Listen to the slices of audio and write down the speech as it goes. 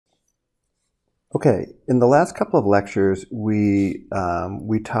Okay, in the last couple of lectures, we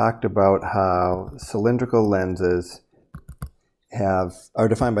talked about how cylindrical lenses are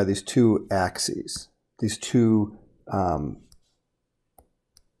defined by these two axes, these two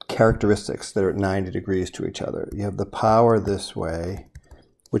characteristics that are at 90 degrees to each other. You have the power this way,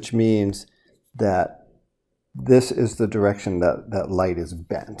 which means that this is the direction that light is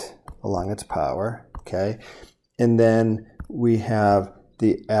bent along its power, okay? And then we have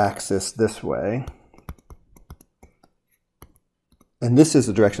the axis this way. And this is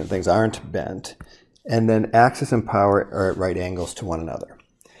the direction that things aren't bent. And then axis and power are at right angles to one another.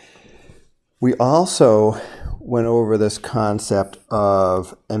 We also went over this concept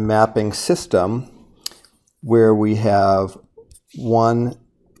of a mapping system where we have 1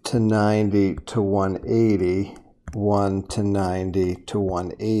 to 90 to 180, 1 to 90 to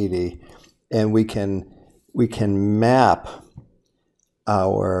 180, and we can map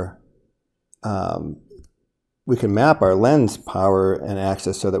our lens power and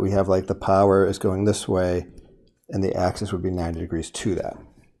axis so that we have like the power is going this way and the axis would be 90 degrees to that.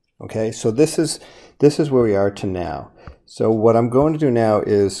 Okay, so this is where we are to now. So what I'm going to do now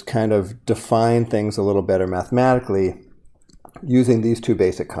is kind of define things a little better mathematically using these two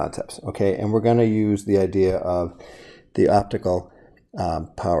basic concepts. Okay, and we're going to use the idea of the optical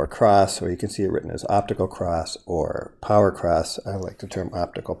power cross, or you can see it written as optical cross or power cross. I like the term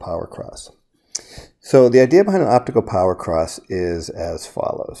optical power cross. So the idea behind an optical power cross is as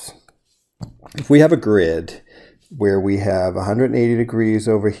follows. If we have a grid where we have 180 degrees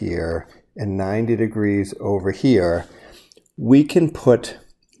over here and 90 degrees over here, we can put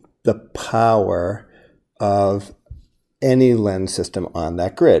the power of any lens system on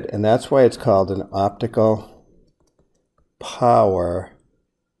that grid. And that's why it's called an optical power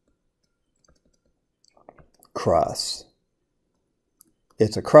cross.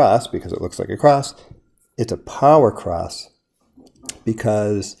 It's a cross because it looks like a cross. It's a power cross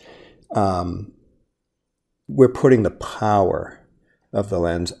because we're putting the power of the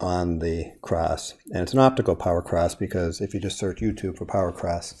lens on the cross. And it's an optical power cross because if you just search YouTube for power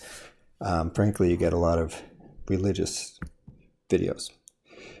cross, frankly, you get a lot of religious videos.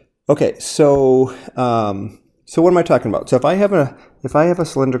 Okay, so what am I talking about? So if I have a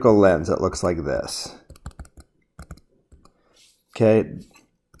cylindrical lens that looks like this, okay,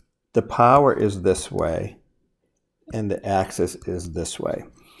 the power is this way and the axis is this way.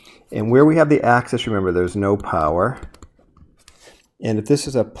 And where we have the axis, remember, there's no power. And if this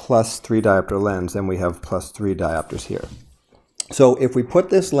is a +3 diopter lens, then we have +3 diopters here. So if we put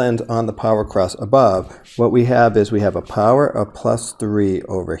this lens on the power cross above, what we have is we have a power of +3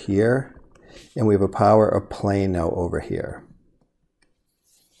 over here, and we have a power of plano over here.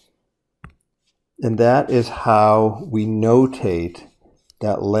 And that is how we notate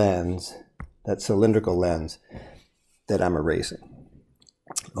that lens, that cylindrical lens that I'm erasing.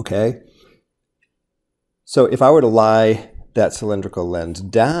 Okay? So if I were to lie that cylindrical lens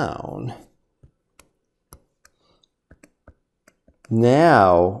down,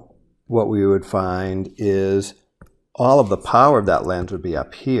 now what we would find is all of the power of that lens would be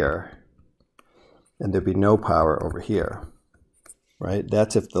up here, and there'd be no power over here, right?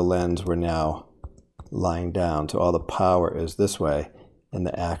 That's if the lens were now lying down. So all the power is this way, and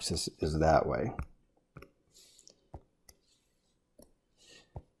the axis is that way.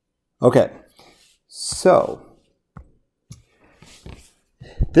 Okay, so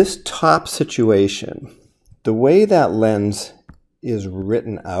this top situation, the way that lens is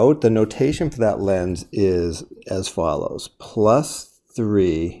written out, the notation for that lens is as follows: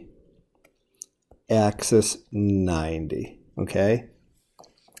 +3 axis 90, okay?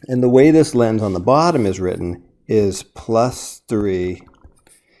 And the way this lens on the bottom is written is +3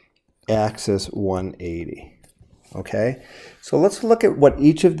 axis 180, okay? So let's look at what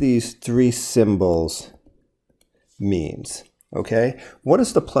each of these three symbols means, okay? What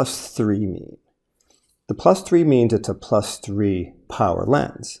does the +3 mean? The +3 means it's a +3 power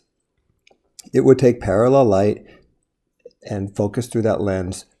lens. It would take parallel light and focus through that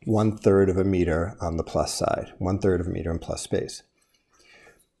lens 1/3 of a meter on the plus side, 1/3 of a meter in plus space.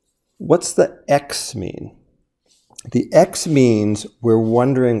 What's the X mean? The X means we're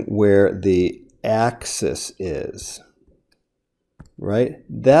wondering where the axis is, right?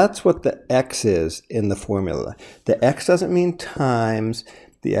 That's what the X is in the formula. The X doesn't mean times.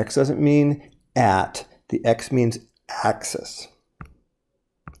 The X doesn't mean at. The X means axis,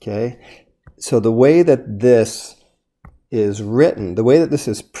 okay? So the way that this is written, the way that this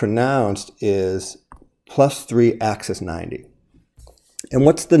is pronounced is +3 axis 90. And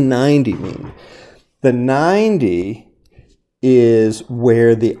what's the 90 mean? The 90 is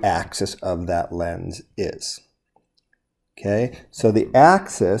where the axis of that lens is. Okay, so the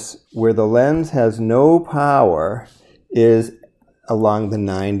axis where the lens has no power is along the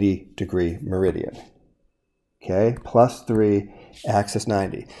 90-degree meridian. Okay, +3, axis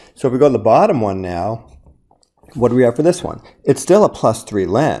 90. So if we go to the bottom one now, what do we have for this one? It's still a +3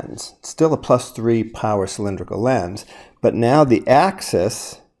 lens. It's still a +3 power cylindrical lens, but now the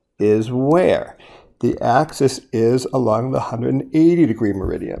axis is where? The axis is along the 180-degree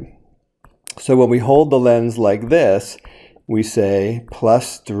meridian. So when we hold the lens like this, we say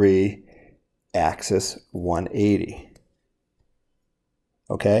 +3, axis 180.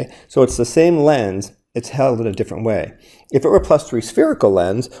 Okay, so it's the same lens, it's held in a different way. If it were a +3 spherical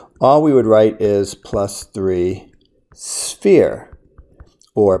lens, all we would write is +3 sphere,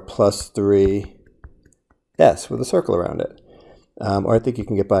 or +3 S with a circle around it. Or I think you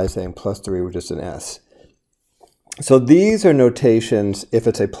can get by saying +3 with just an S. So these are notations if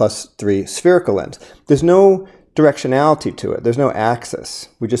it's a +3 spherical lens. There's no directionality to it. There's no axis.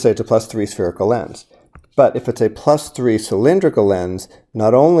 We just say it's a +3 spherical lens. But if it's a +3 cylindrical lens,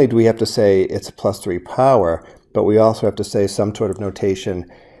 not only do we have to say it's a +3 power, but we also have to say some sort of notation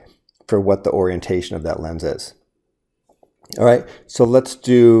for what the orientation of that lens is. All right, so let's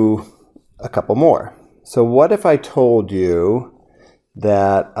do a couple more. So what if I told you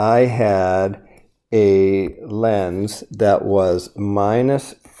that I had a lens that was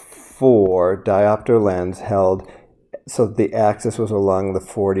 -4 diopter lens held so the axis was along the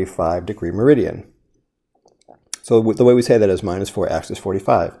 45-degree meridian? So the way we say that is -4 axis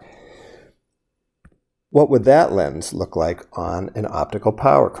 45. What would that lens look like on an optical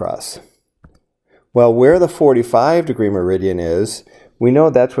power cross? Well, where the 45-degree meridian is, we know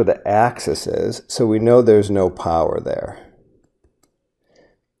that's where the axis is, so we know there's no power there.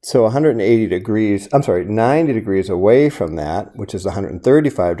 So 180 degrees, 90 degrees away from that, which is the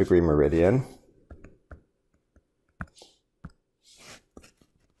 135-degree meridian.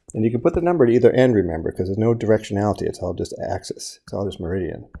 And you can put the number at either end, remember, because there's no directionality. It's all just axis. It's all just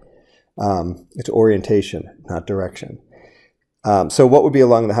meridian. It's orientation, not direction. So what would be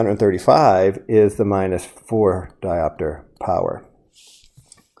along the 135 is the -4 diopter power.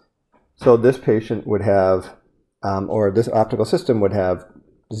 So this patient would have, or this optical system would have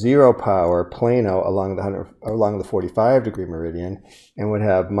 0 power plano along the 45-degree meridian, and would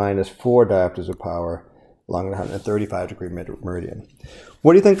have -4 diopters of power along the 135-degree meridian.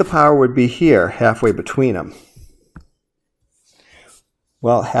 What do you think the power would be here, halfway between them?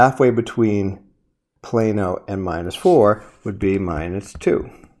 Well, halfway between plano and -4 would be -2.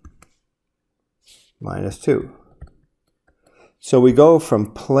 -2. So we go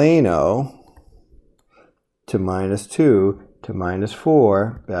from plano to -2 to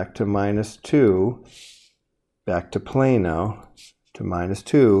 -4, back to -2, back to plano, to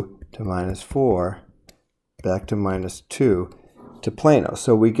 -2, to -4, back to -2, to plano.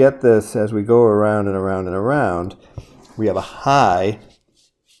 So we get this as we go around and around and around. We have a high.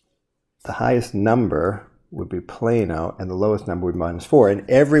 The highest number would be plano, and the lowest number would be -4. And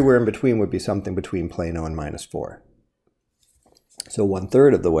everywhere in between would be something between plano and -4. So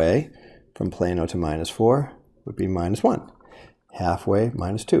 1/3 of the way from plano to -4 would be -1. Halfway,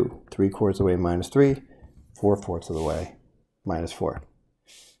 -2. 3/4 of the way, -3. 4/4 of the way, -4.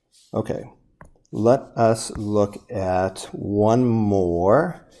 Okay, let us look at one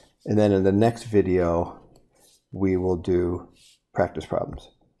more, and then in the next video, we will do practice problems.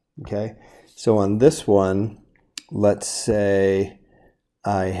 Okay, so on this one, let's say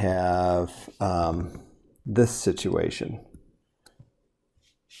I have this situation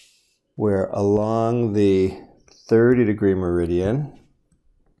where along the 30-degree meridian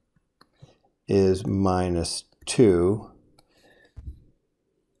is -2.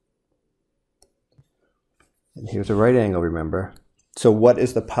 And here's a right angle, remember. So what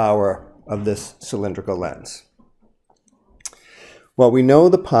is the power of this cylindrical lens? Well, we know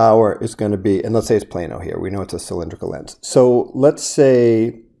the power is going to be, and let's say it's plano here. We know it's a cylindrical lens. So let's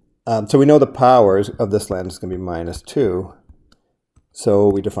say, so we know the powers of this lens is going to be -2. So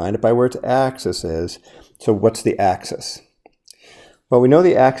we define it by where its axis is. So what's the axis? Well, we know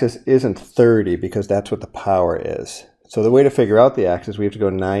the axis isn't 30 because that's what the power is. So the way to figure out the axis, we have to go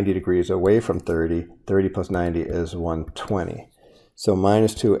 90 degrees away from 30. 30 plus 90 is 120. So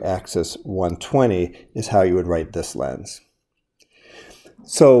 -2 axis 120 is how you would write this lens.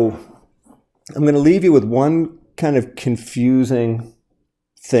 So I'm going to leave you with one kind of confusing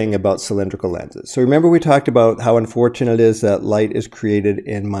thing about cylindrical lenses. So remember we talked about how unfortunate it is that light is created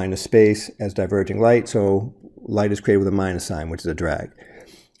in minus space as diverging light. So light is created with a minus sign, which is a drag.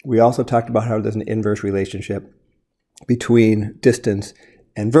 We also talked about how there's an inverse relationship between distance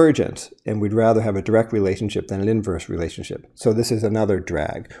and vergence, and we'd rather have a direct relationship than an inverse relationship. So this is another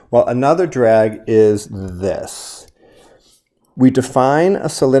drag. Well, another drag is this. We define a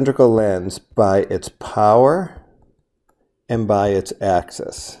cylindrical lens by its power and by its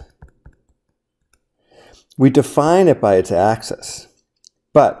axis. We define it by its axis.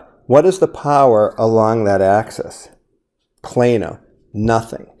 But what is the power along that axis? Plano,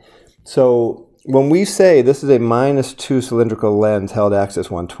 nothing. So when we say this is a -2 cylindrical lens held axis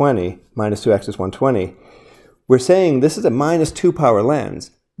 120, -2 axis 120, we're saying this is a -2 power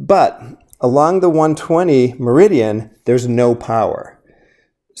lens, but along the 120 meridian, there's no power.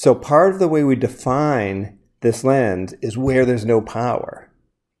 So part of the way we define this lens is where there's no power.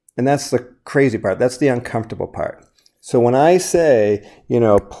 And that's the crazy part. That's the uncomfortable part. So when I say,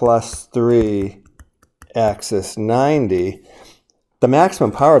 +3 axis 90, the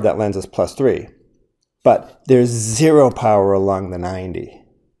maximum power of that lens is +3. But there's 0 power along the 90.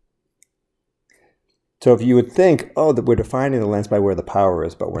 So if you would think, oh, that we're defining the lens by where the power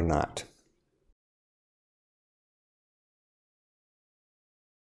is, but we're not.